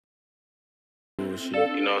bullshit.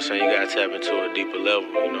 You know what I'm saying? You gotta tap into a deeper level,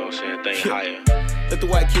 you know what I'm saying? Think higher. Let the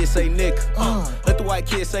white kid say nigga. Let the white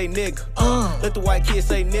kid say nigga. Let the white kid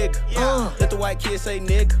say nigga. Let the white kid say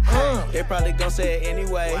nigga. They probably gon' say it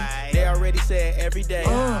anyway. They already say it every day.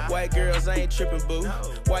 White girls, I ain't tripping, boo.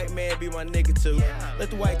 White man be my nigga too. Let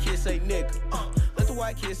the white kid say nigga. Let the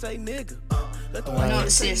white kid say nigga. Let the white Not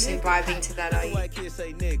kid say seriously nigga. vibing to that, are Let the you? white kid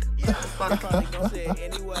say nigga. They probably gon' say it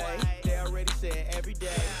anyway. They already say it every day.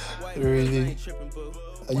 White girls, I Really? ain't tripping, boo.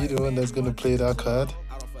 Are you the one that's gonna play that card?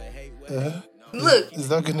 Look, Is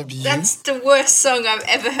that gonna be you? that's the worst song I've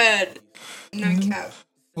ever heard. No cap.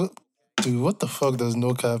 What, dude, what the fuck does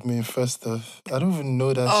no cap mean, first off? I don't even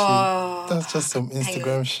know that Oh, shit. That's just some hang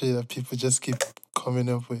Instagram on. shit that people just keep coming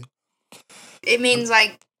up with. It means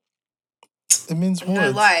like, It means what?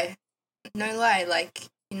 no lie. No lie, like,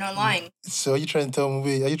 you're not lying. So are you trying to tell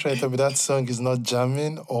me that song is not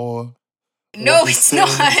jamming, or No, what he's it's saying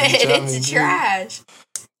not. isn't jamming? It's trash.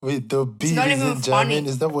 Wait, the beat not even isn't jamming? funny.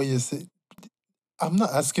 Is that what you say? I'm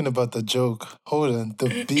not asking about the joke. Hold on,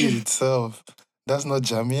 the beat itself, that's not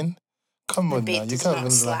jamming? Come The on now, beat you does can't not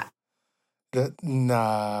even lie. slap.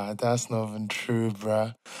 Nah, that's not even true,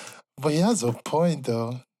 bruh. But he has a point,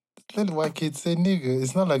 though. Let the white kids say nigga.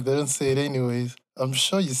 It's not like they don't say it anyways. I'm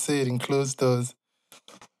sure you say it in closed doors.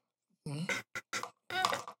 Hmm?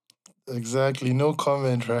 Exactly. No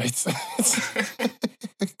comment, right?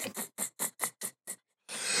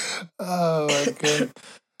 Oh, my God.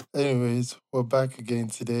 Anyways, we're back again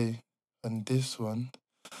today. And this one,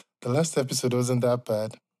 the last episode wasn't that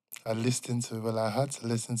bad. I listened to it. Well, I had to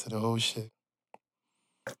listen to the whole shit.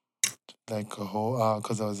 Like a whole hour,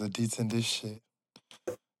 because I was editing this shit.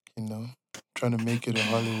 You know? Trying to make it in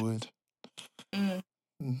Hollywood. Mm.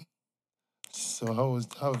 So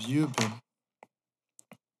how have you been?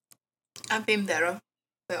 I've been better, to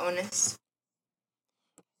be honest.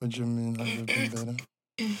 What do you mean? Have you been better?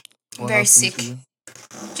 What Very happened sick. to you?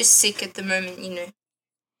 Just sick at the moment, you know.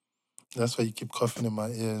 That's why you keep coughing in my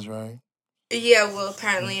ears, right? Yeah, well,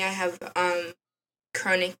 apparently I have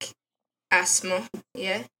chronic asthma,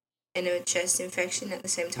 yeah, and a chest infection at the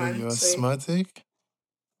same Wait, time. you're So, asthmatic?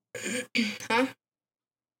 huh?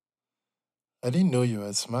 I didn't know you were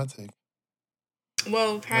asthmatic.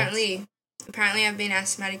 Well, apparently I've been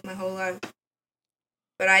asthmatic my whole life,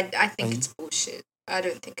 but I think And it's bullshit. I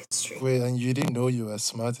don't think it's true. wait, and you didn't know you were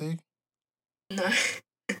asthmatic? No.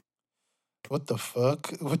 What the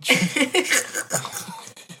fuck? What you...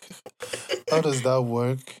 How does that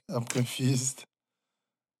work? I'm confused.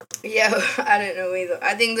 Yeah, I don't know either.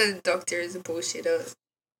 I think the doctor is a bullshitter.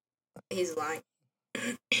 He's lying.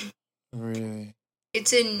 Really?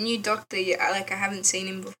 It's a new doctor. I haven't seen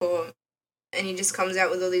him before, and he just comes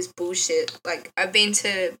out with all this bullshit. Like, I've been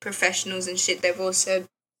to professionals and shit. They've all said,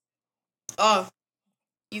 "Oh,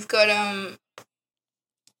 you've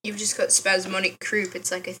just got spasmodic croup.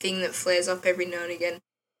 It's like a thing that flares up every now and again."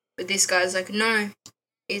 But this guy's like, "No,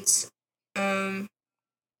 it's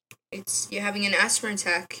you're having an asthma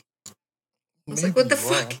attack." I was like, Maybe "What the you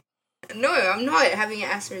fuck? No, I'm not having an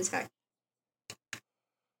asthma attack."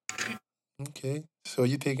 Okay. So are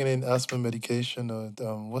you taking in asthma medication, or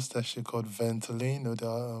what's that shit called? Ventolin, or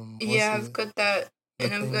the Yeah, I've got that,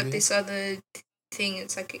 and I've got thingy? this other thing.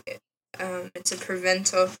 It's like it's a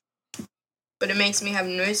preventer, but it makes me have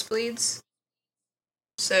nosebleeds.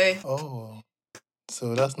 So. Oh,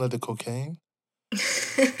 so that's not the cocaine? I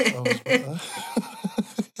was...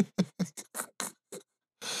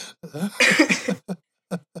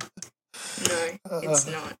 No, it's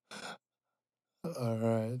not.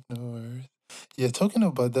 Alright, no worries. Yeah, talking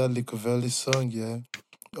about that Licovelli song, yeah.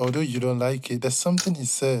 Although you don't like it, there's something he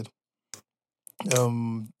said.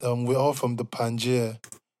 We're all from the Pangaea.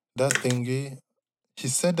 That thingy. He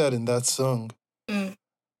said that in that song. Mm.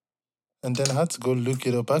 And then I had to go look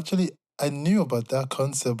it up. Actually, I knew about that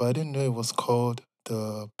concept, but I didn't know it was called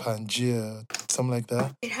the Pangaea, something like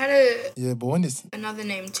that. It had Yeah, but when it's... another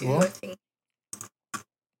name too, What? I think.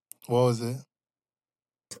 What was it?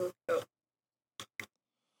 To look up.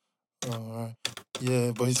 Alright.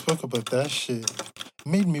 Yeah, but he spoke about that shit.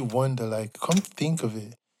 Made me wonder, like, come think of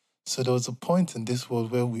it. So there was a point in this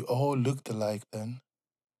world where we all looked alike then.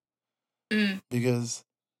 Mm. Because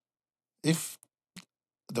if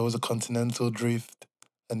there was a continental drift,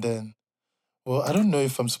 and then, well, I don't know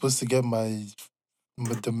if I'm supposed to get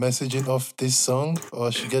the messaging of this song, or I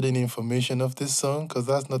should get any information of this song, because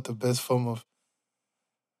that's not the best form of,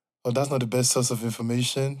 or that's not the best source of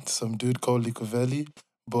information. Some dude called Licovelli.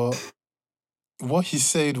 But what he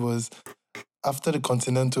said was, after the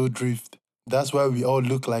continental drift, that's why we all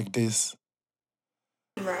look like this.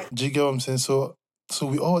 Right. Do you get what I'm saying? So So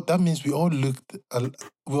that means we all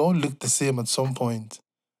looked the same at some point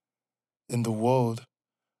in the world.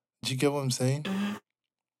 Do you get what I'm saying? Mhm.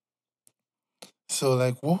 So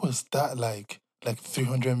like, what was that like? Like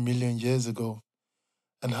 300 million years ago?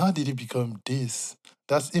 And how did it become this?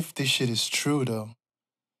 That's if this shit is true though.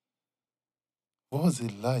 What was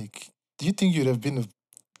it like? Do you think you'd have been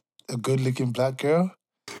a good-looking black girl?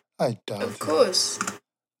 I doubt Of course.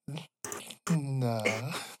 it.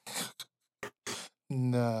 Nah.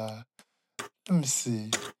 Nah. Let me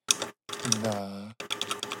see. Nah.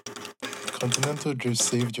 Continental drift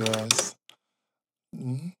saved your ass.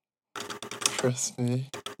 Mm? Trust me.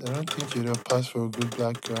 I don't think you'd have passed for a good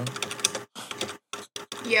black girl.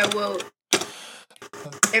 Yeah, well,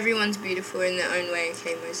 everyone's beautiful in their own way,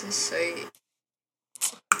 okay, Moses? So,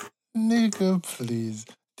 Nigga, please.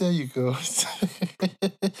 There you go.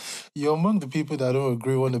 You're among the people that don't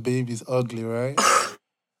agree when the baby's ugly, right?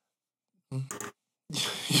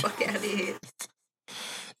 fuck out of here.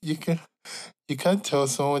 You can you can't tell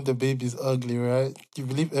someone the baby's ugly, right? You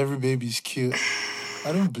believe every baby's cute.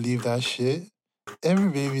 I don't believe that shit. Every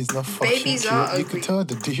baby is not fucking Babies cute. are You ugly. can tell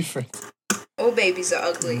the difference. All babies are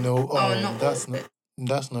ugly. No, not that's all,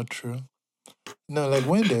 that's not true. No, like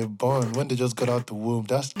when they're born, when they just got out the womb,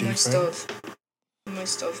 that's but different.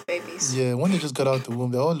 most of babies. Yeah, when they just got out the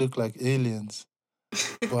womb, they all look like aliens.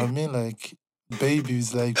 But I mean, like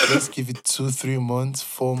babies, like let's give it 2, 3 months,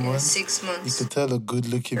 4 months. 6 You months. could tell a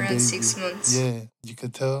good-looking Around baby. 6 months. Yeah, you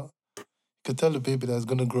could tell. You could tell a baby that's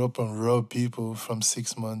gonna grow up and rob people from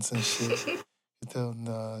 6 months and shit. You could tell,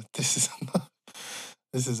 nah, this is not.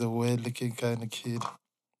 This is a weird-looking kind of kid.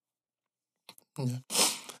 Yeah.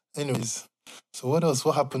 Anyways, so what else?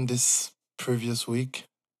 What happened this previous week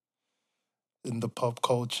in the pop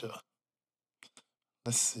culture?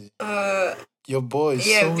 Let's see. Your boy,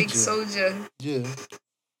 Yeah, Soldier. Big Soldier. Yeah.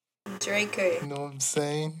 Draco. You know what I'm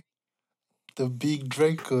saying? The big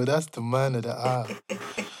Draco. That's the man of the hour.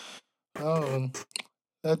 Oh,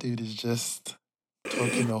 that dude is just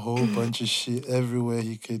talking a whole bunch of shit everywhere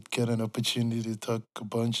he could get an opportunity to talk a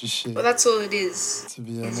bunch of shit. Well, that's all it is. To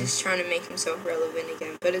be He's honest. just trying to make himself relevant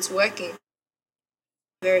again, but it's working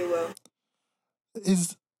very well.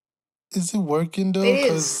 Is it working though? It is.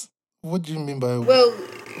 Because what do you mean by Well,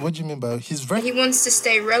 what do you mean by his he wants to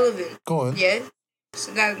stay relevant. Go on. Yeah.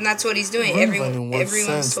 So that's what he's doing. Relevant in what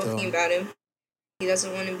Everyone's sense, talking though? about him. He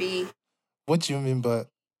doesn't want to be What do you mean by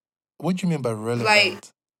relevant? like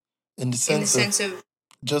in the in the sense sense of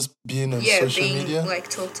just being on social being media? like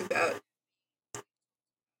talked about.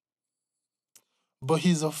 But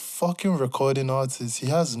he's a fucking recording artist. He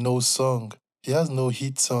has no song. He has no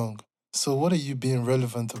hit song. So what are you being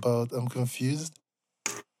relevant about? I'm confused.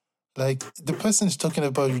 Like, the person is talking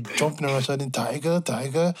about you jumping around shouting, Tiger,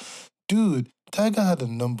 Tiger. Dude, Tiger had a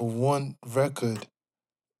 #1 record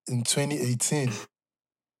in 2018.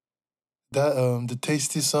 That, the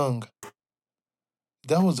Tasty song.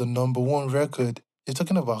 That was a #1 record. You're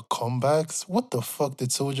talking about comebacks? What the fuck did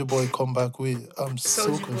Soulja Boy come back with? I'm so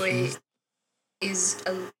Soulja Boy confused. is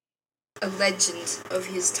a legend of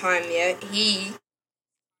his time. Yeah,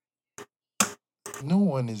 No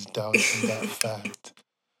one is doubting that fact.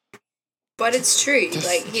 But it's true.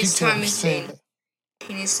 Like You his get what time I'm has saying? been.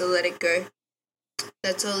 He needs to let it go.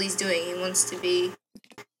 That's all he's doing. He wants to be.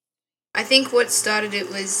 I think what started it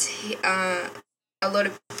was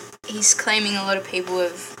he's claiming a lot of people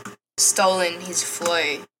have stolen his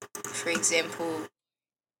flow. For example,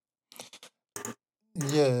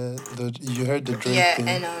 Yeah, you heard the Drake yeah, thing.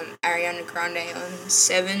 and Ariana Grande on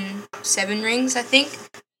Seven Rings, I think,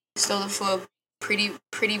 stole the flow. Pretty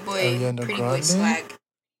boy, Ariana pretty Grande? boy swag.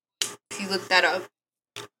 If you look that up,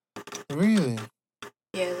 Really?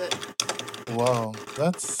 yeah, look. Wow,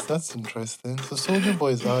 that's interesting. So Soulja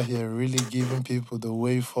Boy is out here really giving people the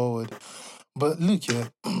way forward. But look, yeah,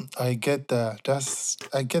 I get that.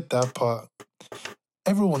 I get that part.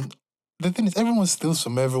 The thing is, everyone steals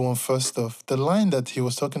from everyone. First off, the line that he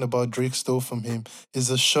was talking about Drake stole from him is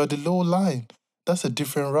a Shoddy Low line. That's a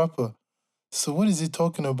different rapper. So what is he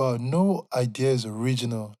talking about? No idea is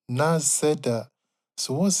original. Nas said that.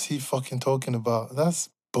 So what's he fucking talking about? That's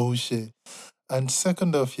bullshit. And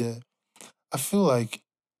second off, yeah, I feel like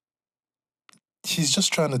he's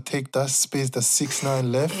just trying to take that space that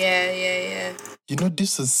 6ix9ine left. Yeah. You know,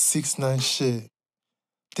 this is 6ix9ine shit.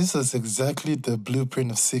 This is exactly the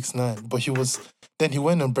blueprint of 6ix9ine. But then he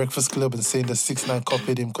went on Breakfast Club and saying that 6ix9ine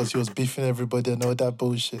copied him because he was beefing everybody and all that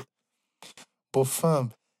bullshit. But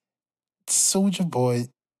fam, Soulja Boy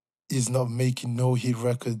is not making no hit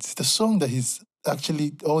records. The song that he's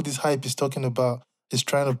actually, all this hype is talking about, is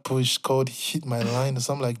trying to push called Hit My Line or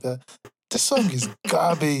something like that. The song is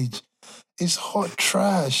garbage. It's hot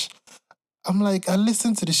trash. I'm like, I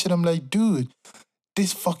listen to the shit. I'm like, dude,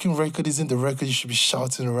 this fucking record isn't the record you should be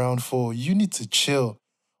shouting around for. You need to chill.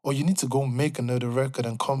 Or you need to go make another record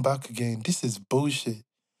and come back again. This is bullshit.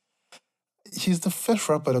 He's the first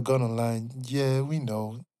rapper that got online. Yeah, we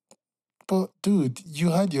know. But dude, you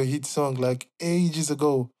had your hit song like ages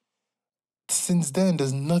ago. Since then,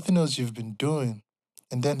 there's nothing else you've been doing.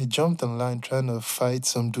 And then he jumped online trying to fight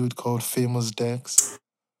some dude called Famous Dex.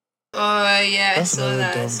 Oh yeah, That's I saw another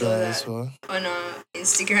that. I dumb saw guy that as well. on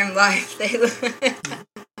Instagram Live. They look.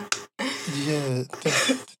 Yeah,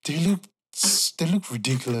 they look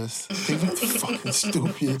ridiculous. They look fucking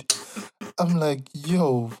stupid. I'm like,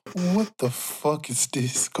 yo, what the fuck is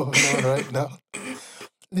this going on right now?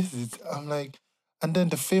 I'm like, and then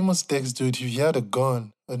the Famous Dex dude, he had a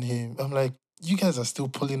gun on him. I'm like, you guys are still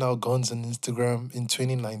pulling out guns on Instagram in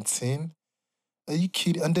 2019? Are you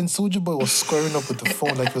kidding? And then Soldier Boy was squaring up with the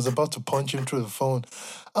phone like he was about to punch him through the phone.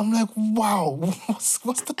 I'm like, wow,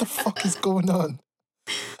 what's the fuck is going on?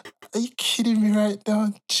 Are you kidding me right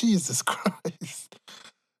now? Jesus Christ.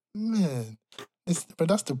 Man. But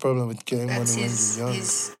that's the problem with getting That's money when his you're young.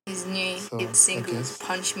 his new So, hit I singles. guess.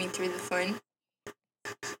 Punch Me Through the Phone.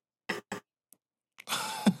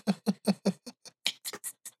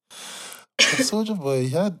 But Soldier Boy,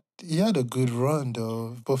 he had a good run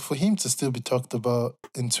though. But for him to still be talked about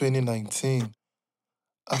in 2019,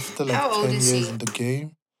 after like How old 10 is years he? in the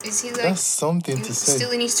game, Is he like that's something to say.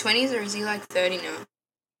 still in his 20s, or is he like 30 now?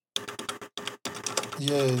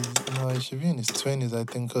 Yeah, no, he should be in his 20s, I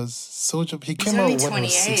think, because Soldier, he He's came out only when he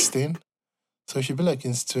was 28. 16. So he should be like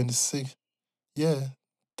in his 26. Yeah,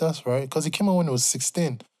 that's right. Because he came out when he was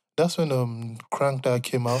 16. That's when Crank That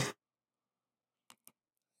came out.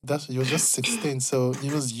 He was just 16, so he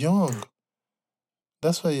was young.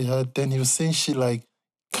 That's why then he was saying shit like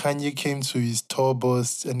Kanye came to his tour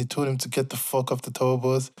bus and he told him to get the fuck off the tour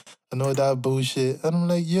bus and all that bullshit. And I'm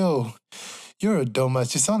like, yo, you're a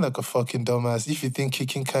dumbass. You sound like a fucking dumbass if you think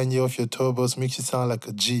kicking Kanye off your tour bus makes you sound like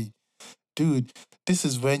a G. Dude, this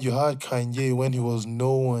is when you had Kanye when he was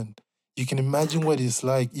no one. You can imagine what it's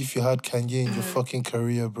like if you had Kanye in your fucking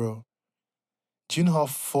career, bro. Do you know how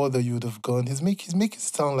further you would have gone? He's making it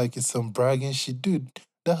sound like it's some bragging shit. Dude,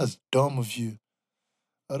 that's dumb of you.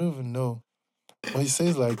 I don't even know. But he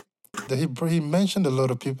says like that he mentioned a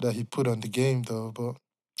lot of people that he put on the game though, but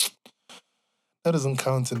that doesn't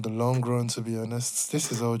count in the long run, to be honest.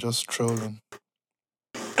 This is all just trolling.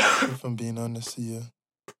 If I'm being honest here.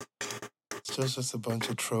 It's just a bunch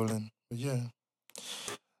of trolling. But yeah.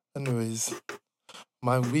 Anyways,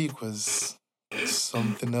 my week was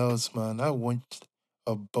something else, man. I watched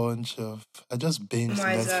a bunch of I just binged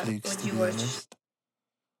Why is that? Netflix, What to do you be watch? honest.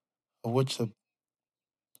 I watched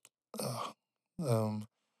uh, um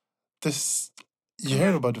this you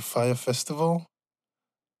heard about the Fire Festival?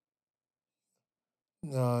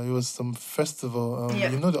 No, it was some festival. Yeah.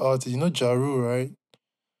 You know the artist, you know Jaru, right?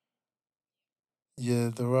 Yeah,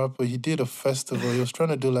 the rapper. He did a festival. He was trying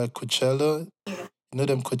to do like Coachella. Yeah. You know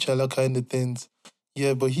them Coachella kind of things.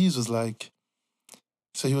 Yeah, but his was like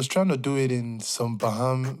so he was trying to do it in some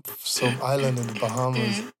island in the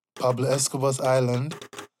Bahamas, Pablo Escobar's island.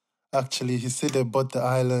 Actually, he said they bought the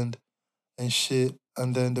island and shit,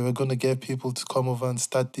 and then they were gonna get people to come over and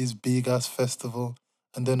start this big ass festival.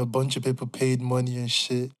 And then a bunch of people paid money and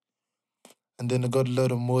shit. And then I got a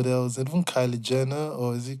lot of models, and even Kylie Jenner,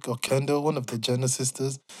 or Kendall, one of the Jenner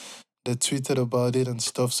sisters, they tweeted about it and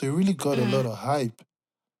stuff. So it really got a lot of hype.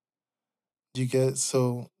 You get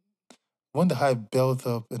so when the hype built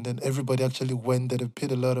up, and then everybody actually went there, they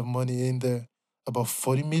paid a lot of money in there, about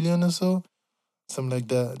 40 million or so, something like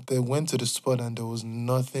that. They went to the spot and there was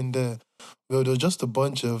nothing there. Well, there was just a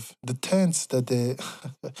bunch of the tents that they.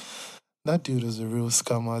 That dude was a real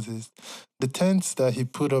scam artist. The tents that he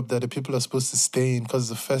put up that the people are supposed to stay in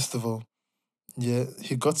because it's a festival. Yeah,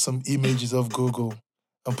 he got some images of Google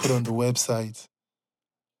and put on the website.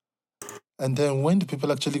 And then when the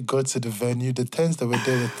people actually got to the venue, the tents that were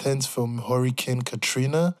there were tents from Hurricane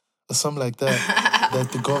Katrina or something like that,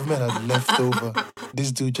 that the government had left over.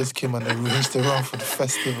 This dude just came and arranged around for the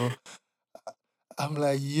festival. I'm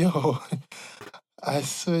like, yo, I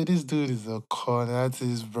swear this dude is a con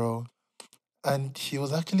artist, bro. And he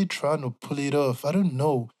was actually trying to pull it off. I don't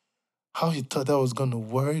know how he thought that was going to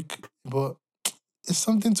work, but it's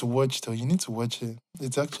something to watch, though. You need to watch it.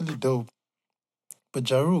 It's actually dope. But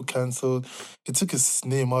Jaru cancelled. He took his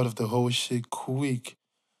name out of the whole shit quick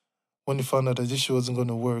when he found out that this shit wasn't going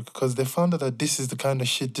to work. Because they found out that this is the kind of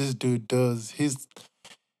shit this dude does.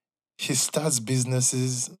 He starts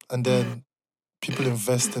businesses and then people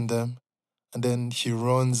invest in them. And then he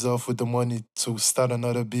runs off with the money to start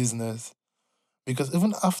another business. Because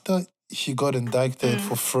even after he got indicted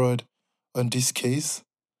for fraud on this case,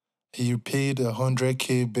 he paid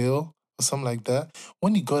 $100K bail or something like that.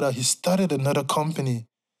 When he got out, he started another company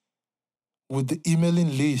with the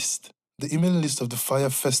emailing list of the Fire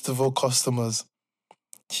Festival customers.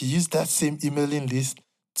 He used that same emailing list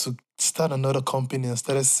to start another company and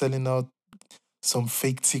started selling out some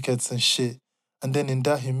fake tickets and shit. And then in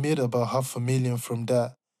that, he made about $500,000 from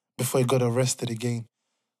that before he got arrested again.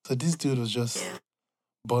 So this dude was just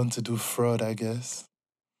born to do fraud, I guess.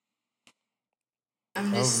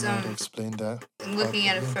 I'm I just don't know how to explain that. looking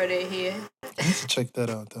at a photo here. I need to check that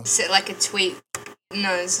out, though. So, like a tweet.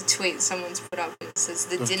 No, it's a tweet someone's put up. It says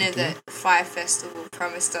the dinner that Fire Festival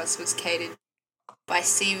promised us was catered by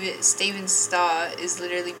Steven Starr is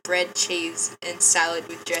literally bread, cheese, and salad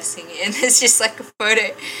with dressing. And it's just like a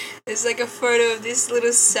photo. It's like a photo of this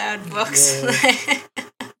little sad box.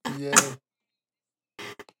 Yeah.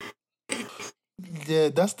 Yeah,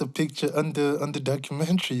 that's the picture on the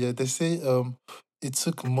documentary. Yeah, they say it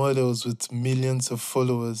took models with millions of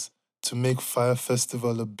followers to make Fire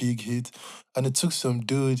Festival a big hit, and it took some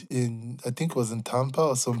dude in, I think it was in Tampa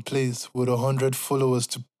or some place, with 100 followers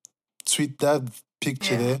to tweet that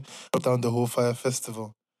picture there, put down the whole Fire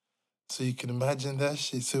Festival. So you can imagine that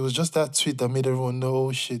shit. So it was just that tweet that made everyone know,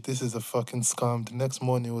 oh shit, this is a fucking scam. The next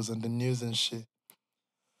morning it was on the news and shit.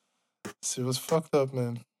 So it was fucked up,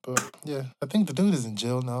 man. But yeah, I think the dude is in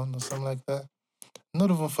jail now or something like that. Not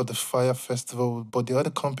even for the Fire Festival, but the other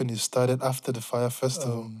company started after the Fire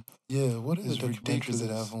Festival. Yeah, what are the documentaries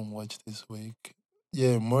that I haven't watched this week?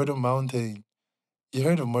 Yeah, Murder Mountain. You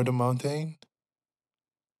heard of Murder Mountain?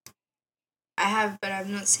 I have, but I've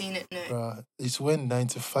not seen it, no. Bruh, it's when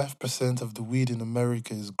 95% of the weed in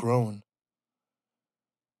America is grown.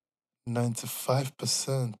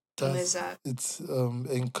 95%. Where's that? It's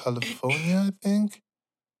in California, I think.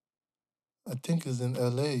 I think it's in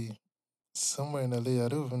LA. Somewhere in LA, I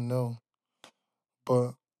don't even know.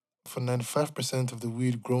 But for 95% of the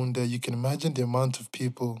weed grown there, you can imagine the amount of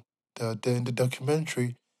people that are there. In the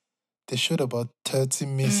documentary, they showed about 30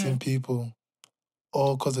 missing people,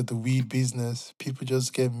 all because of the weed business. People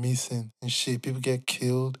just get missing and shit. People get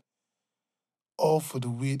killed. All for the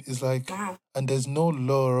weed. It's like, and there's no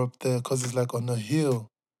law up there because it's like on a hill.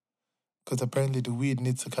 Because apparently the weed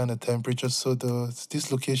needs a kind of temperature. So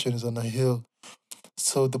this location is on a hill.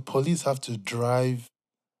 So the police have to drive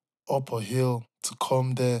up a hill to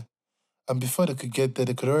come there. And before they could get there,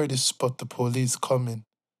 they could already spot the police coming.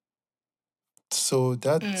 So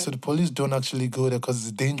so the police don't actually go there because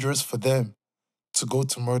it's dangerous for them to go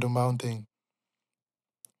to Murder Mountain.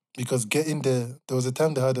 Because getting there was a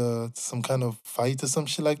time they had some kind of fight or some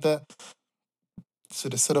shit like that. So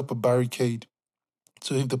they set up a barricade.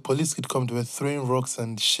 So if the police could come, they were throwing rocks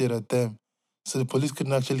and shit at them. So the police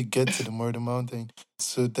couldn't actually get to the Murder Mountain.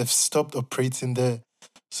 So they've stopped operating there.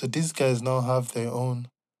 So these guys now have their own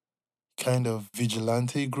kind of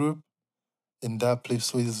vigilante group in that place.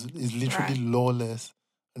 So it's literally lawless.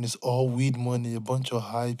 And it's all weed money, a bunch of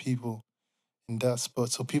high people in that spot.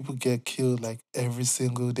 So people get killed like every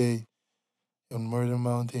single day on Murder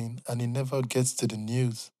Mountain. And it never gets to the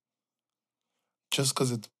news. Just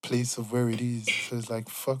because of the place of where it is. So it's like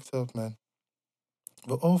fucked up, man.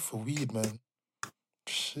 But all for weed, man.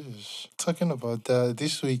 Sheesh. Talking about that,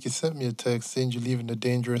 this week you sent me a text saying you live in a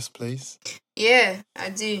dangerous place. Yeah, I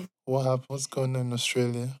do. What happened? What's going on in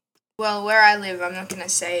Australia? Well, where I live, I'm not gonna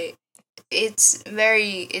say. It's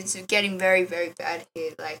getting very, very bad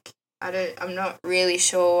here. Like, I'm not really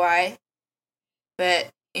sure why, but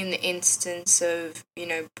in the instance of,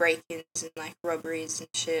 break-ins and like robberies and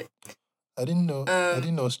shit. I didn't know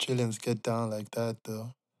Australians get down like that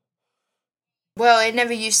though. Well, it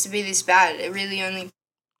never used to be this bad. It really only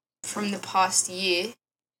from the past year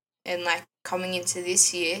and like coming into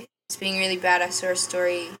this year, it's being really bad. I saw a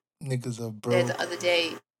story Niggas are broke. there the other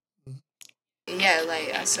day. Yeah,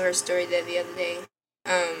 like I saw a story there the other day.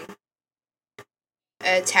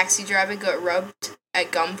 A taxi driver got robbed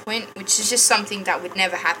at gunpoint, which is just something that would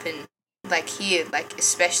never happen. Like here, like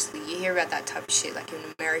especially you hear about that type of shit like in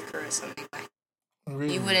America or something like.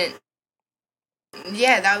 Really? You wouldn't.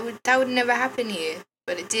 Yeah, that would never happen here,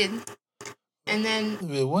 but it did. And then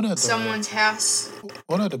someone's house.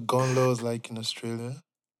 What are the gun laws like in Australia?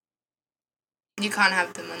 You can't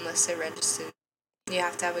have them unless they're registered. You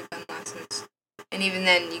have to have a gun license. And even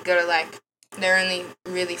then, you gotta they're only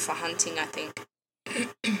really for hunting, I think.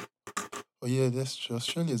 Oh yeah, that's true.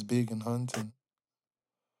 Australia's big in hunting.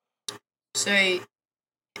 So,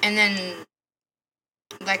 and then,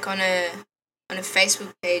 like on a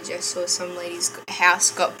Facebook page, I saw some lady's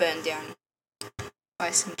house got burned down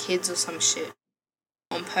by some kids or some shit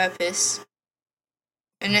on purpose.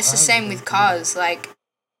 And it's the Why same would they with do cars. Like,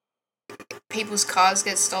 people's cars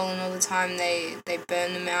get stolen all the time. They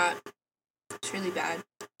burn them out. It's really bad.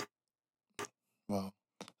 Wow.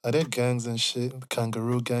 Are there gangs and shit?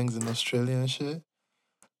 Kangaroo gangs in Australia and shit?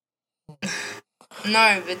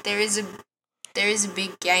 No, but there is a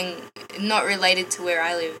big gang, not related to where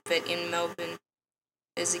I live, but in Melbourne.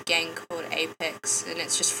 There's a gang called Apex, and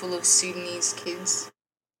it's just full of Sudanese kids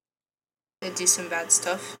that do some bad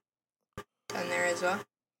stuff down there as well.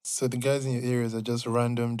 So the guys in your areas are just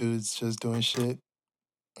random dudes just doing shit?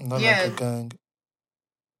 Not like Yeah, a gang?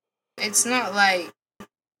 it's not like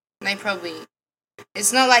they probably.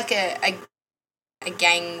 It's not like a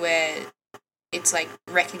gang where it's like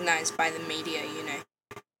recognized by the media.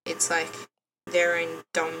 It's like their own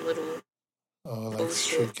dumb little Or like bullshit.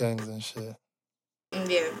 street gangs and shit?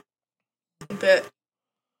 Yeah, but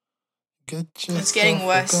Get it's getting yourself a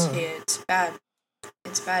worse gun. here. It's bad.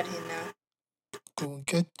 It's bad here now. Go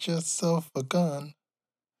get yourself a gun.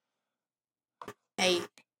 Hey,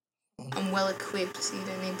 I'm well equipped, so you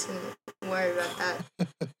don't need to worry about that.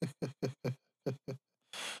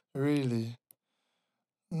 Really?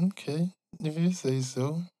 Okay, if you say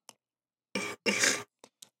so.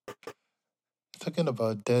 Talking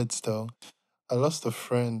about deads though, I lost a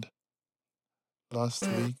friend last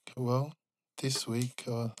week. Well, this week,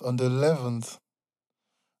 on the 11th.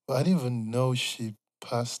 But I didn't even know she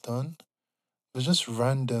passed on. It was just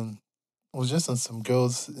random. It was just on some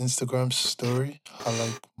girl's Instagram story, her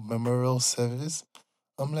like memorial service.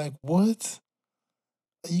 I'm like, what?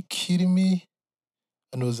 Are you kidding me?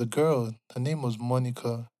 And it was a girl. Her name was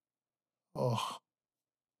Monica. Oh,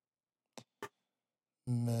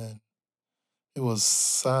 man. It was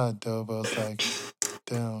sad though, but I was like,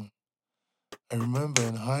 damn. I remember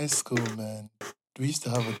in high school, man, we used to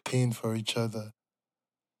have a thing for each other.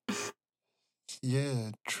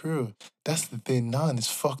 Yeah, true. That's the thing now, and it's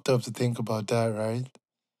fucked up to think about that, right?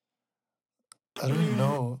 I don't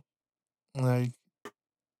know. Like,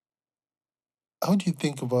 how do you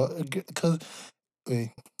think about? Because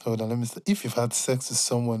wait, hold on. Let me. If you've had sex with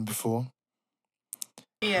someone before,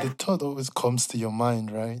 Yeah. the thought always comes to your mind,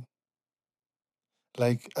 right?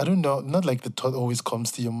 Like, I don't know. Not like the thought always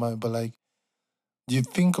comes to your mind, but like you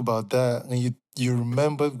think about that and you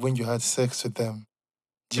remember when you had sex with them.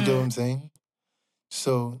 Do you get what I'm saying?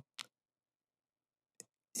 So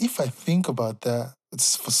if I think about that,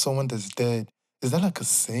 it's for someone that's dead. Is that like a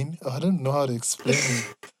sin? I don't know how to explain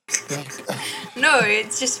it. Like, No,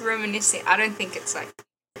 it's just reminiscing. I don't think it's like,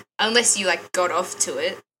 unless you like got off to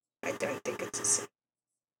it, I don't think it's a sin.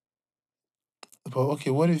 but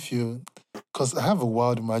okay, what if you? Because I have a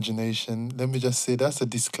wild imagination. Let me just say that's a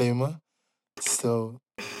disclaimer. So,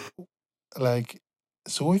 like,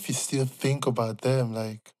 so what if you still think about them?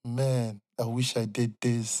 Like, man, I wish I did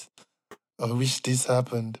this. I wish this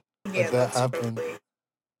happened. Or Yeah, that that's happened. probably,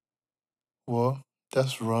 Well,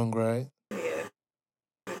 that's wrong, right? yeah.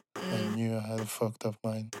 I knew I had a fucked up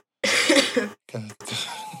mind. God,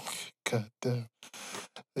 God damn.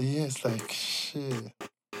 But yeah, it's like shit.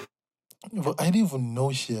 But I didn't even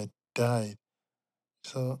know she had died.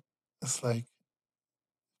 So it's like,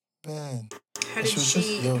 man. How And did she was just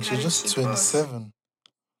she? young. She How was did just she pass? 27.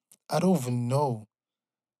 I don't even know.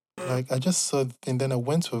 Like I just saw the thing, then I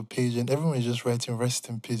went to a page and everyone is just writing rest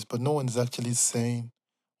in peace, but no one's actually saying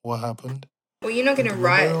what happened. Well, you're not And gonna the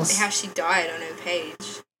write memorials. how she died on her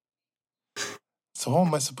page. So how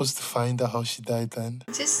am I supposed to find out how she died then?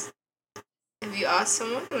 Just have you asked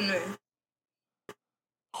someone or no?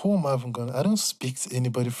 Who am I even gonna? I don't speak to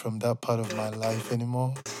anybody from that part of my life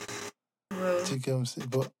anymore. Well, Do you get what I'm saying?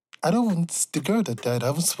 But I don't even, the girl that died, I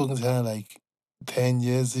haven't spoken to her in like 10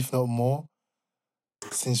 years, if not more,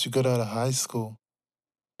 since she got out of high school.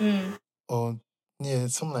 Or, yeah,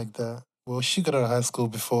 something like that. Well, she got out of high school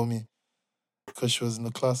before me because she was in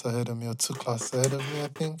the class ahead of me, or 2 classes ahead of me, I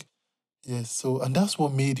think. Yeah, so, and that's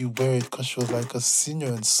what made it weird because she was like a senior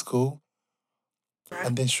in school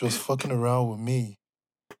and then she was fucking around with me.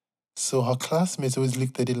 So her classmates always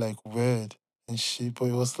looked at it like weird and shit, but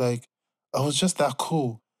it was like, I was just that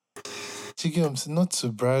cool. Do you get what I'm saying? Not to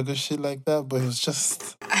brag or shit like that, but it was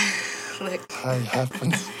just look, how it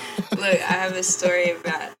happened. look, I have a story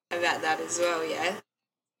about that as well. Yeah,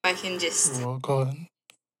 I can just Well, go on.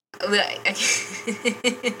 look.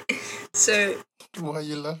 Okay. So Why are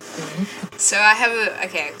you laughing? So I have a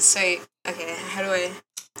okay. How do I?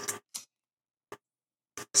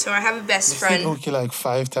 So I have a best You friend. said okay like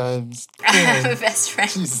 5 times. I have Damn. a best friend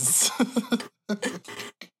Jesus.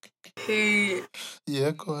 who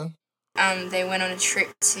Yeah, go on. they went on a trip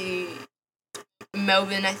to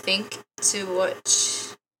Melbourne, I think, to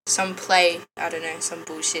watch some play. I don't know, some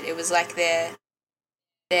bullshit. It was like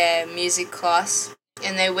their music class,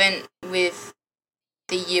 and they went with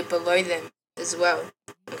the year below them as well.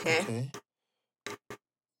 Okay.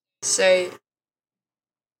 So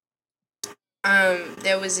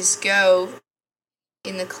there was this girl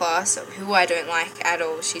in the class who I don't like at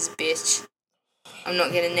all. She's a bitch. I'm not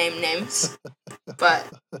gonna name names,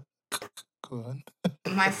 but Go on.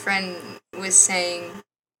 my friend was saying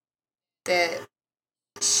that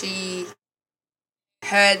she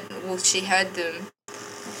heard them.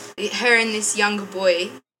 Her and this younger boy,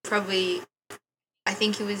 probably, I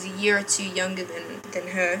think he was a year or two younger than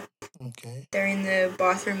her. Okay. They're in the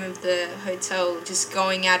bathroom of the hotel, just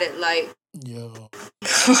going at it like. Yo.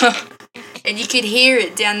 And you could hear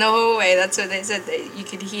it down the hallway. That's what they said. That you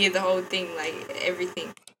could hear the whole thing, like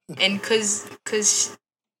everything. And cause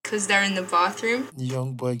they're in the bathroom.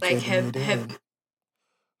 Young boy like getting it in.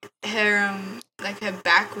 Her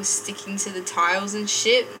back was sticking to the tiles and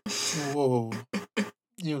shit. Whoa.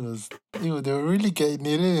 They were really getting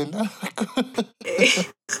it in.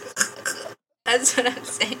 That's what I'm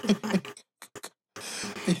saying.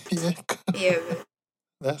 Yeah. Yeah, but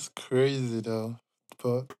That's crazy though.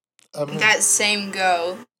 But I mean, that same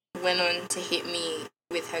girl went on to hit me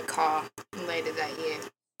with her car later that year.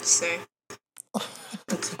 So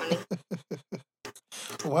that's funny.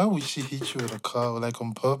 why would she hit you with a car? Like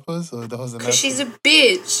on purpose, or that was an Because she's accident? a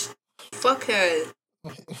bitch. Fuck her.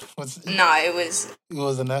 It No, it was.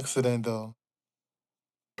 was an accident though.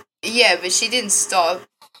 Yeah, but she didn't stop.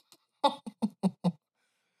 So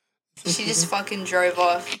She just fucking drove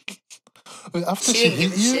off. Wait, after She she didn't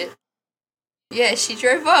give hit a you? shit. Yeah, she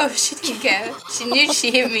drove off. She didn't care. She knew she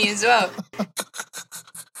hit me as well.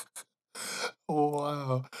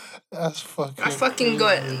 Wow, that's fucking. I fucking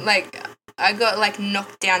crazy. got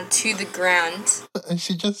knocked down to the ground. And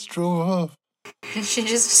she just drove off. And she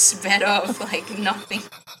just sped off like nothing.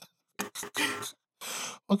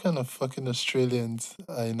 What kind of fucking Australians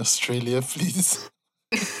are in Australia, please?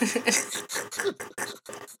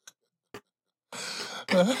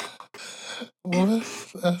 What?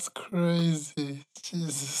 That's crazy.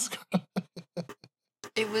 Jesus Christ.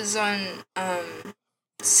 It was on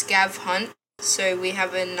Scav Hunt. So we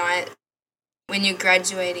have a night when you're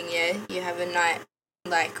graduating, yeah, you have a night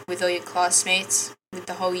like with all your classmates with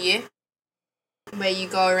the whole year where you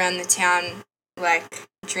go around the town like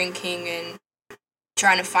drinking and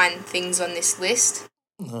trying to find things on this list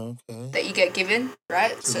Okay. that you get given,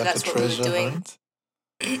 right? So So like that's a what we were treasure doing. hunt?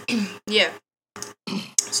 Yeah.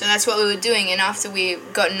 So that's what we were doing, and after we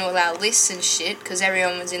gotten all our lists and shit, because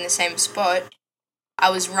everyone was in the same spot, I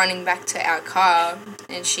was running back to our car,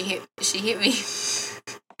 and she hit me,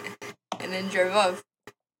 and then drove off.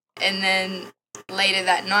 And then later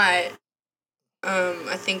that night,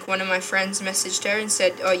 I think one of my friends messaged her and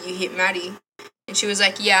said, "Oh, you hit Maddie," and she was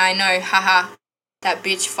like, "Yeah, I know, haha, that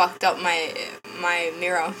bitch fucked up my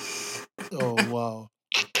mirror." Oh, wow.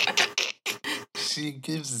 She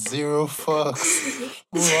gives zero fucks.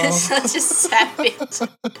 Wow. Such a savage.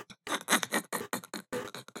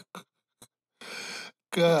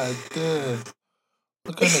 God damn.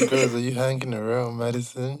 What kind of girls are you hanging around,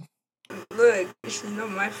 Madison? Look, she's not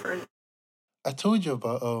my friend. I told you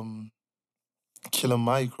about Killer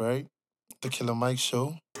Mike, right? The Killer Mike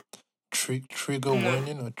show. Trigger No,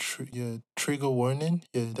 warning or trigger warning.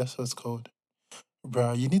 Yeah, that's what it's called.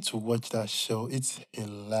 Bro, you need to watch that show. It's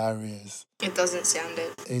hilarious. it doesn't sound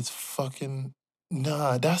it. It's fucking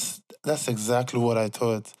nah. That's exactly what I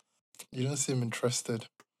thought. You don't seem interested.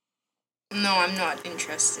 No, I'm not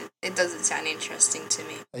interested. It doesn't sound interesting to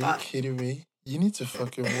me. Are you But kidding me? You need to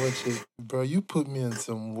fucking watch it, bro. You put me on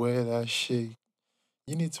some weird ass shit.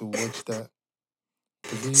 You need to watch that.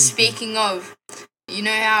 Believe me. speaking of, you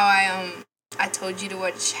know how I told you to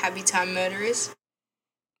watch Happy Time Murderers,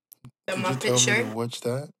 the Did you Muppet tell me to Show watch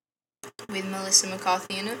that? with Melissa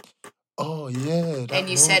McCarthy in it, Oh yeah, that and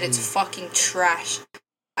you said it's movie. fucking trash.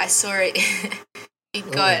 I saw it. It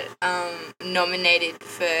got nominated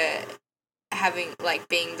for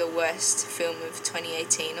being the worst film of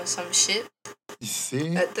 2018 or some shit You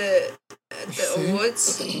see? at the You see?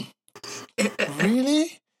 awards.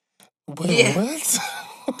 Really? Wait, Yeah. what?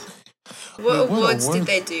 What Wait, what awards did awards?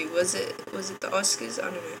 they do? Was it the Oscars? I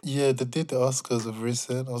don't know. Yeah, they did the Oscars of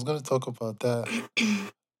recent. I was gonna talk about that.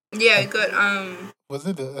 Yeah, I it got Was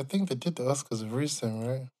it? I think they did the Oscars of recent,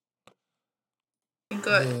 right? it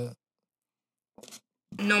got Yeah.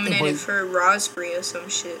 nominated Wait, for Raspberry or some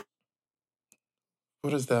shit.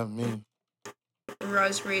 what does that mean?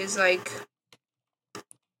 Raspberry is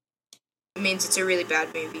means it's a really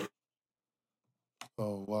bad movie.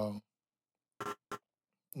 Oh wow.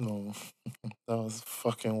 No, that was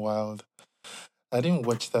fucking wild. I didn't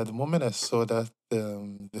watch that. The moment I saw that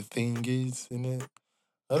the thingies in it,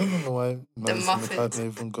 I don't even know why The Melissa muffins. McCartney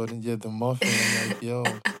even got in. Yeah, the muffin. I'm like, yo,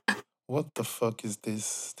 what the fuck is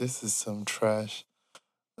this? This is some trash.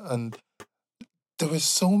 And there were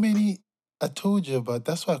so many. I told you about.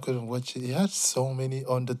 That's why I couldn't watch it. It had so many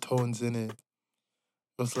undertones in it. It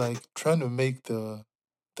was like trying to make the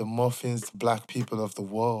muffins the black people of the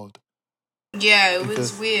world. Yeah, it was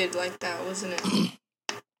Because weird like that, wasn't it?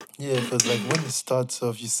 yeah, because like when it starts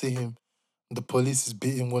off, you see him. The police is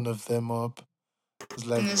beating one of them up. It's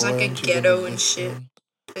And like, there's like boy, a aren't you gonna ghetto and shit. listen?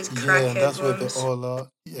 There's Yeah, and crackhead that's where they ones. all are.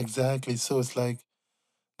 Exactly. So it's like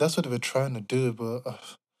that's what they were trying to do, but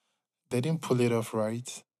they didn't pull it off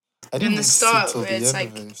right. I In didn't the even sit start, till where the it's end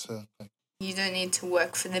of like, it. So like, you don't need to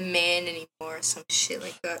work for the man anymore, or some shit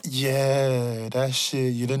like that. yeah, that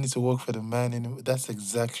shit. You don't need to work for the man anymore. That's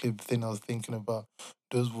exactly the thing I was thinking about.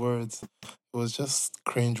 Those words. It was just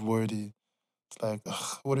cringe worthy. It's like,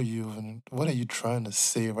 ugh, what are you trying to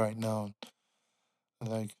say right now?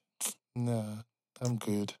 Like, nah, I'm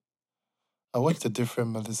good. I watched a different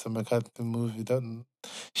Melissa McCarthy movie.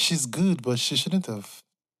 She's good, but she shouldn't have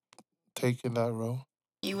taken that role.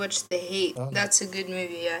 You watch The Heat. I don't know. That's a good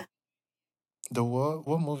movie, yeah. The what?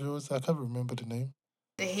 What movie was that? I can't remember the name.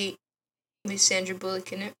 The Heat with Sandra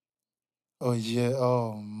Bullock in it. Oh yeah.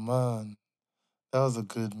 Oh man, that was a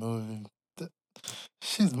good movie. Th-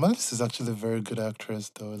 Melissa's actually a very good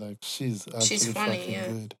actress though. Like she's She's actually funny, fucking yeah.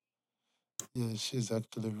 good. Yeah, she's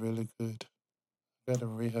actually really good. Gotta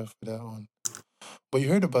rate her for that one. But you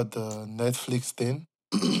heard about the Netflix thing?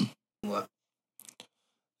 What?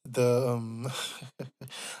 The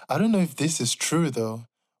I don't know if this is true though,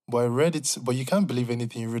 but I read it. But you can't believe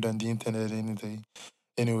anything you read on the internet. Anything,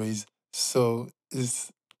 anyways. So it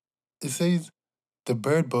says the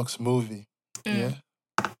Bird Box movie, Mm.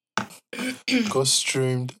 yeah, got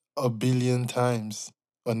streamed 1 billion times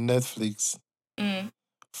on Netflix Mm.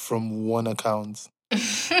 from one account.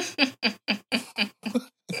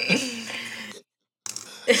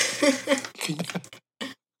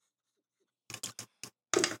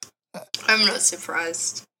 I'm not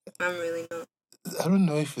surprised. I'm really not. I don't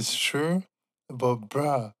know if it's true, but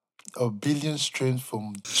bruh, 1 billion streams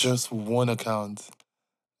from just one account.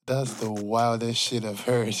 That's the wildest shit I've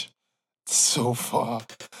heard so far.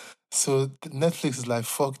 So Netflix is like,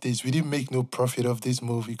 fuck this. We didn't make no profit of this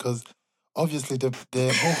movie because obviously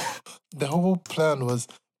the whole plan was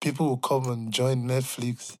people will come and join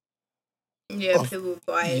Netflix Yeah, of people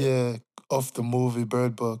buy it. yeah of the movie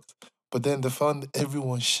Bird Box, but then they found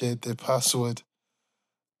everyone shared their password,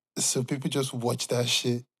 so people just watch that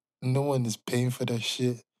shit. No one is paying for that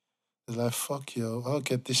shit. It's like fuck yo, I'll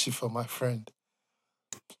get this shit for my friend.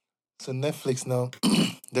 So Netflix now,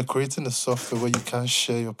 they're creating a software where you can't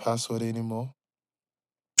share your password anymore.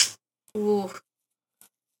 Ooh.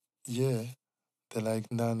 Yeah. They're like,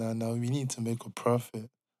 no, no, no, we need to make a profit.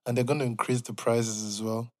 And they're gonna increase the prices as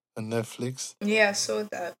well on Netflix. Yeah, I saw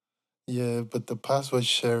that. Yeah, but the password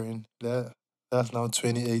sharing, that's now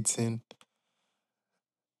 2018.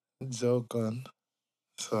 It's all gone.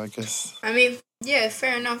 So I guess I mean, yeah,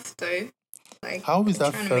 fair enough though. Like, how is they're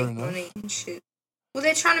that trying to fair make money enough? and shit. Well,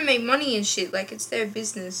 they're trying to make money and shit. Like, it's their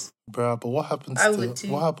business. Bruh, but I would too.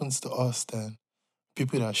 what happens to us then?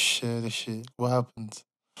 People that share the shit. What happens?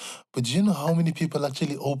 But do you know how many people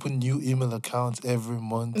actually open new email accounts every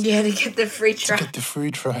month Yeah, to get the free to trial. get the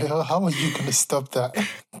free trial? How are you gonna stop that?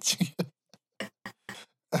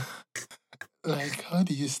 Like, how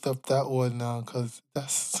do you stop that one now? Because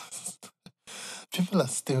that's people are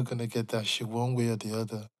still gonna get that shit one way or the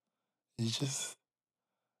other. You just,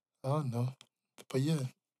 I don't know. But yeah,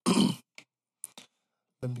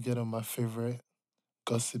 let me get on my favorite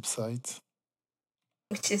gossip site,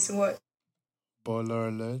 Which is what? Baller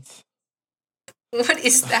Alert. What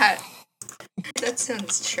is that? That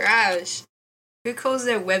sounds trash. Who calls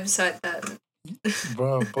their website that?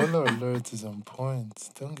 Bro, Baller Alert is on point.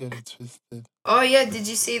 Don't get it twisted. Oh yeah, did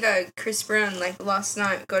you see that Chris Brown like last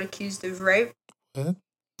night got accused of rape What?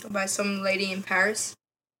 by some lady in Paris?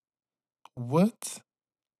 What?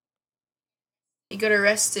 He got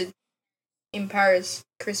arrested in Paris.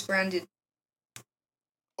 Chris Brown did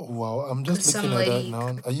Wow, I'm just because looking some at that lady.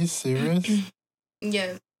 now. Are you serious?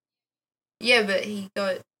 Yeah, yeah, but he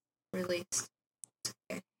got released.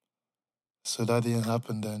 So that didn't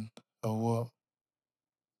happen then, or what?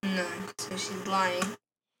 No, so she's lying.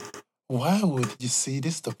 Why would you see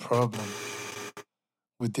this the problem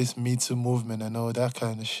with this Me Too movement and all that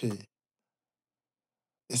kind of shit?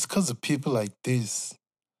 It's because of people like this.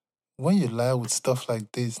 When you lie with stuff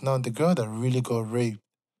like this, now the girl that really got raped,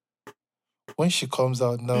 when she comes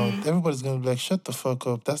out now, everybody's gonna be like, shut the fuck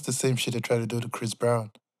up. That's the same shit they try to do to Chris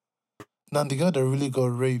Brown. Now the girl that really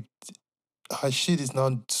got raped, her shit is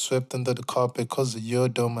now swept under the carpet because of your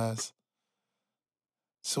dumbass.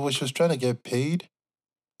 So when she was trying to get paid,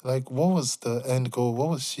 like, what was the end goal? What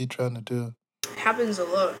was she trying to do? Happens a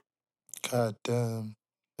lot. God damn.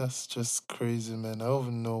 That's just crazy, man. I don't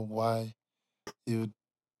even know why you would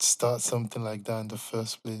start something like that in the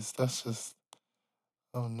first place. That's just,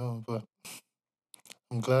 I don't know, but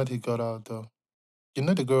I'm glad he got out, though. You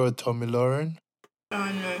know the girl Tommy Lauren?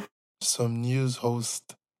 Oh, no. Some news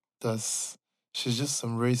host she's just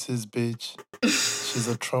some racist bitch. She's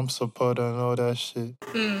a Trump supporter and all that shit.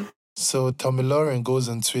 So Tommy Lauren goes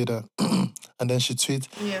on Twitter and then she tweets,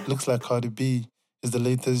 looks like Cardi B is the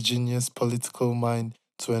latest genius political mind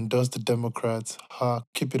to endorse the Democrats. Ha,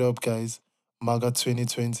 keep it up, guys. MAGA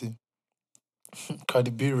 2020.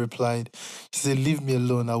 Cardi B replied, she said, leave me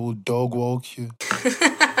alone, I will dog walk you.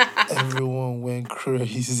 Everyone went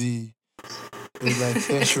crazy.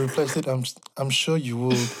 Then she replied, said, I'm sure you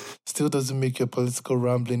would. Still doesn't make your political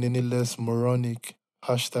rambling any less moronic.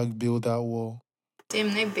 Hashtag build that wall.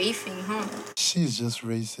 Damn, they're beefing, huh? She's just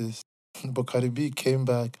racist. But Cardi B came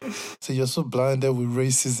back. So you're so blinded with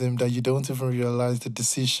racism that you don't even realize the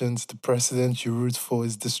decisions the president you root for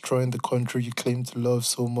is destroying the country you claim to love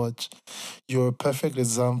so much. You're a perfect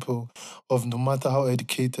example of no matter how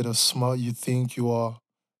educated or smart you think you are,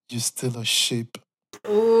 you're still a sheep.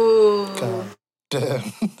 Ooh. God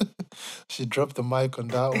damn. She dropped the mic on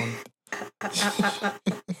that one.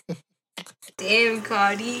 Damn,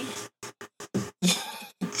 Cardi.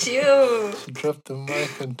 Chill. She dropped the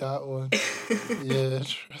mic on that one. Yeah,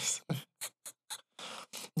 trust me.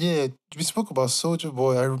 Yeah, we spoke about Soulja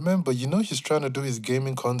Boy. I remember, he's trying to do his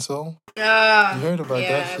gaming console. You heard about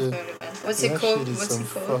that shit? I've heard about it. What's it called? What's it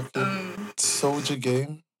called? Soulja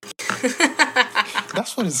game.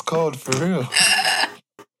 That's what it's called, for real.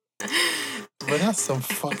 But that's some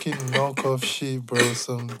fucking knockoff shit, bro.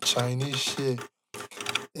 Some Chinese shit.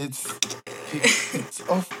 It's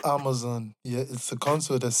off Amazon. Yeah, it's a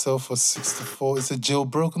console that sells for $64. It's a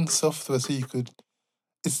jailbroken software, so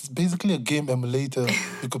it's basically a game emulator.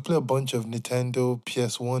 You could play a bunch of Nintendo,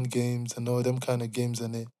 PS1 games, and all them kind of games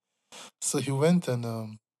in it. So he went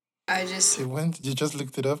and you just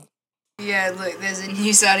looked it up? Yeah, look, there's a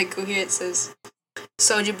news article here. It says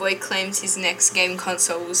Soulja Boy claims his next game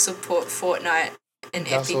console will support Fortnite, and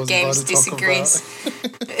Epic Games disagrees.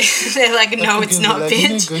 They're like, no, it's not,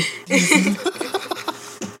 bitch.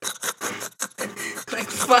 Like,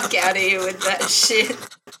 fuck out of here with that shit.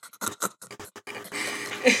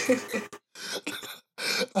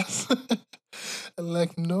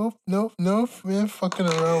 Like, nope, we ain't fucking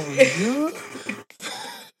around with you.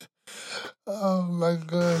 Oh my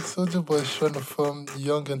god, Soulja Boy is trying to form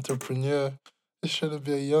young entrepreneur. He's trying to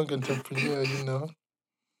be a young entrepreneur,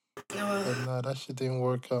 But nah, that shit didn't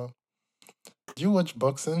work out. Do you watch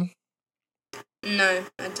boxing? No,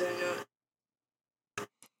 I don't know.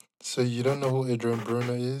 So you don't know who Adrian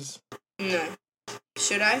Bruner is? No.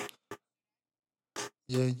 Should I?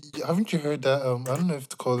 Yeah, haven't you heard that? I don't know if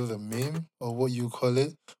to call it a meme or what you call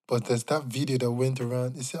it, but there's that video that went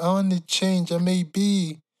around. It said, I want to change, I may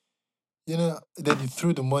be. Then he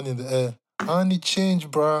threw the money in the air. I want to change,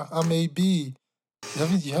 bruh, I may be.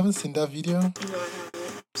 You haven't seen that video? No, I haven't.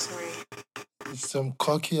 Sorry. He's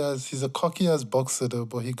a cocky ass boxer though,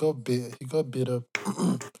 but he got beat up.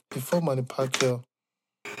 He fought Manny Pacquiao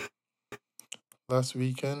last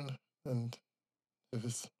weekend, and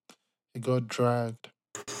he got dragged.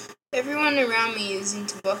 Everyone around me is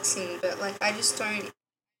into boxing, but like I just don't.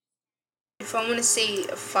 If I want to see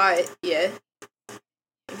a fight, yeah,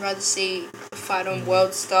 I'd rather see a fight on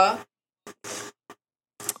World Star,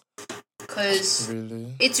 because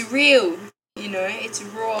it's real. It's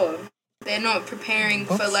raw. They're not preparing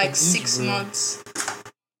boxing for like 6 months.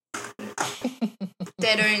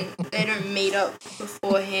 They don't meet up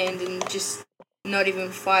beforehand and just not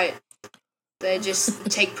even fight. They just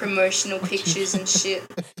take promotional pictures and shit.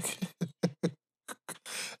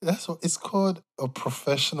 That's what it's called, a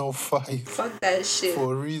professional fight. Fuck that shit.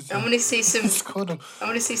 For a reason. I want to see some. I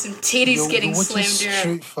want to see some titties getting slammed around.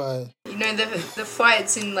 Street fight. The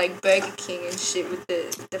fights in like Burger King and shit with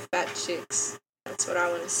the fat chicks. That's what I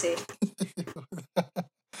want to see.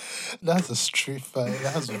 That's a street fight.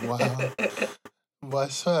 That's wild. But I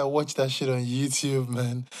swear I watched that shit on YouTube,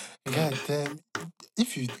 man. God damn.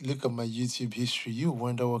 If you look at my YouTube history, you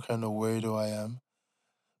wonder what kind of weirdo I am.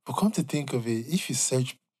 But come to think of it, if you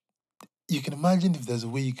search, you can imagine if there's a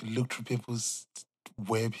way you can look through people's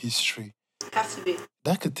web history. Have to be.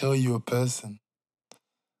 That could tell you a person.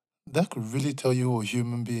 That could really tell you who a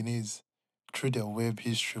human being is. through their web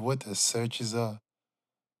history, what their searches are.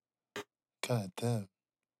 God damn.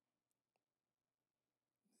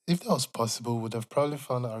 If that was possible, would have probably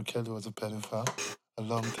found out R. Kelly was a pedophile a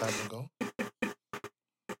long time ago.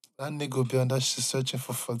 That nigga would be on that shit searching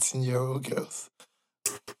for 14-year-old girls.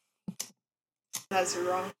 That's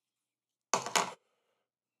wrong. I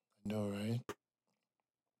know, right?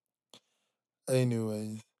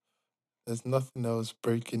 Anyways, there's nothing else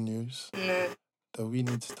breaking news No. that we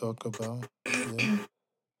need to talk about. Yeah.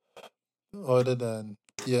 Other than,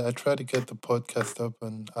 I tried to get the podcast up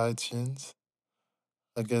on iTunes.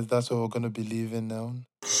 I guess that's what we're going to be leaving now.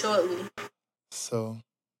 Shortly. So,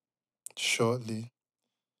 shortly.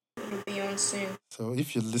 It'll be on soon. So,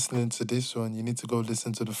 if you're listening to this one, you need to go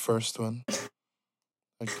listen to the first one.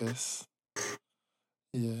 I guess.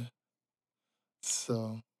 Yeah.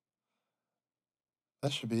 So,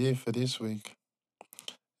 that should be it for this week.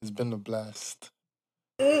 It's been a blast.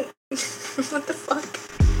 What the fuck?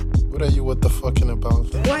 What are you what the fucking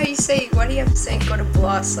about? Why do you have to say got a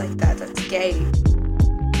blast like that? That's gay.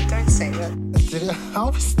 Don't say that. How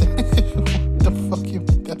is that? What the fuck you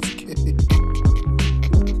mean that's gay?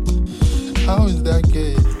 How is that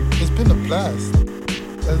gay? It's been a blast.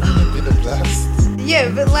 Hasn't it been a blast? Yeah,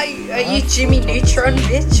 but like, are you Jimmy Neutron,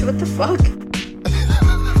 bitch? What the fuck?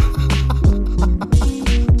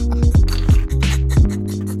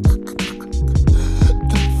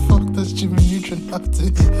 The fuck does Jimmy Neutron have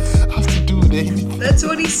to do with anything? That's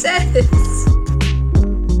what he says.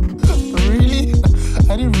 Really?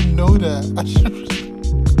 I didn't even know that. I should.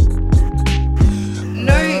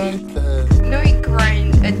 No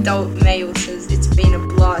grown adult male says it's been a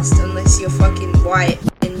blast unless you're fucking white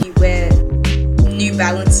and you wear New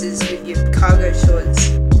Balances with your cargo shorts.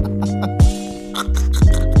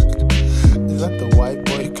 Is that the white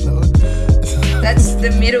boy clothes? That's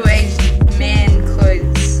the middle-aged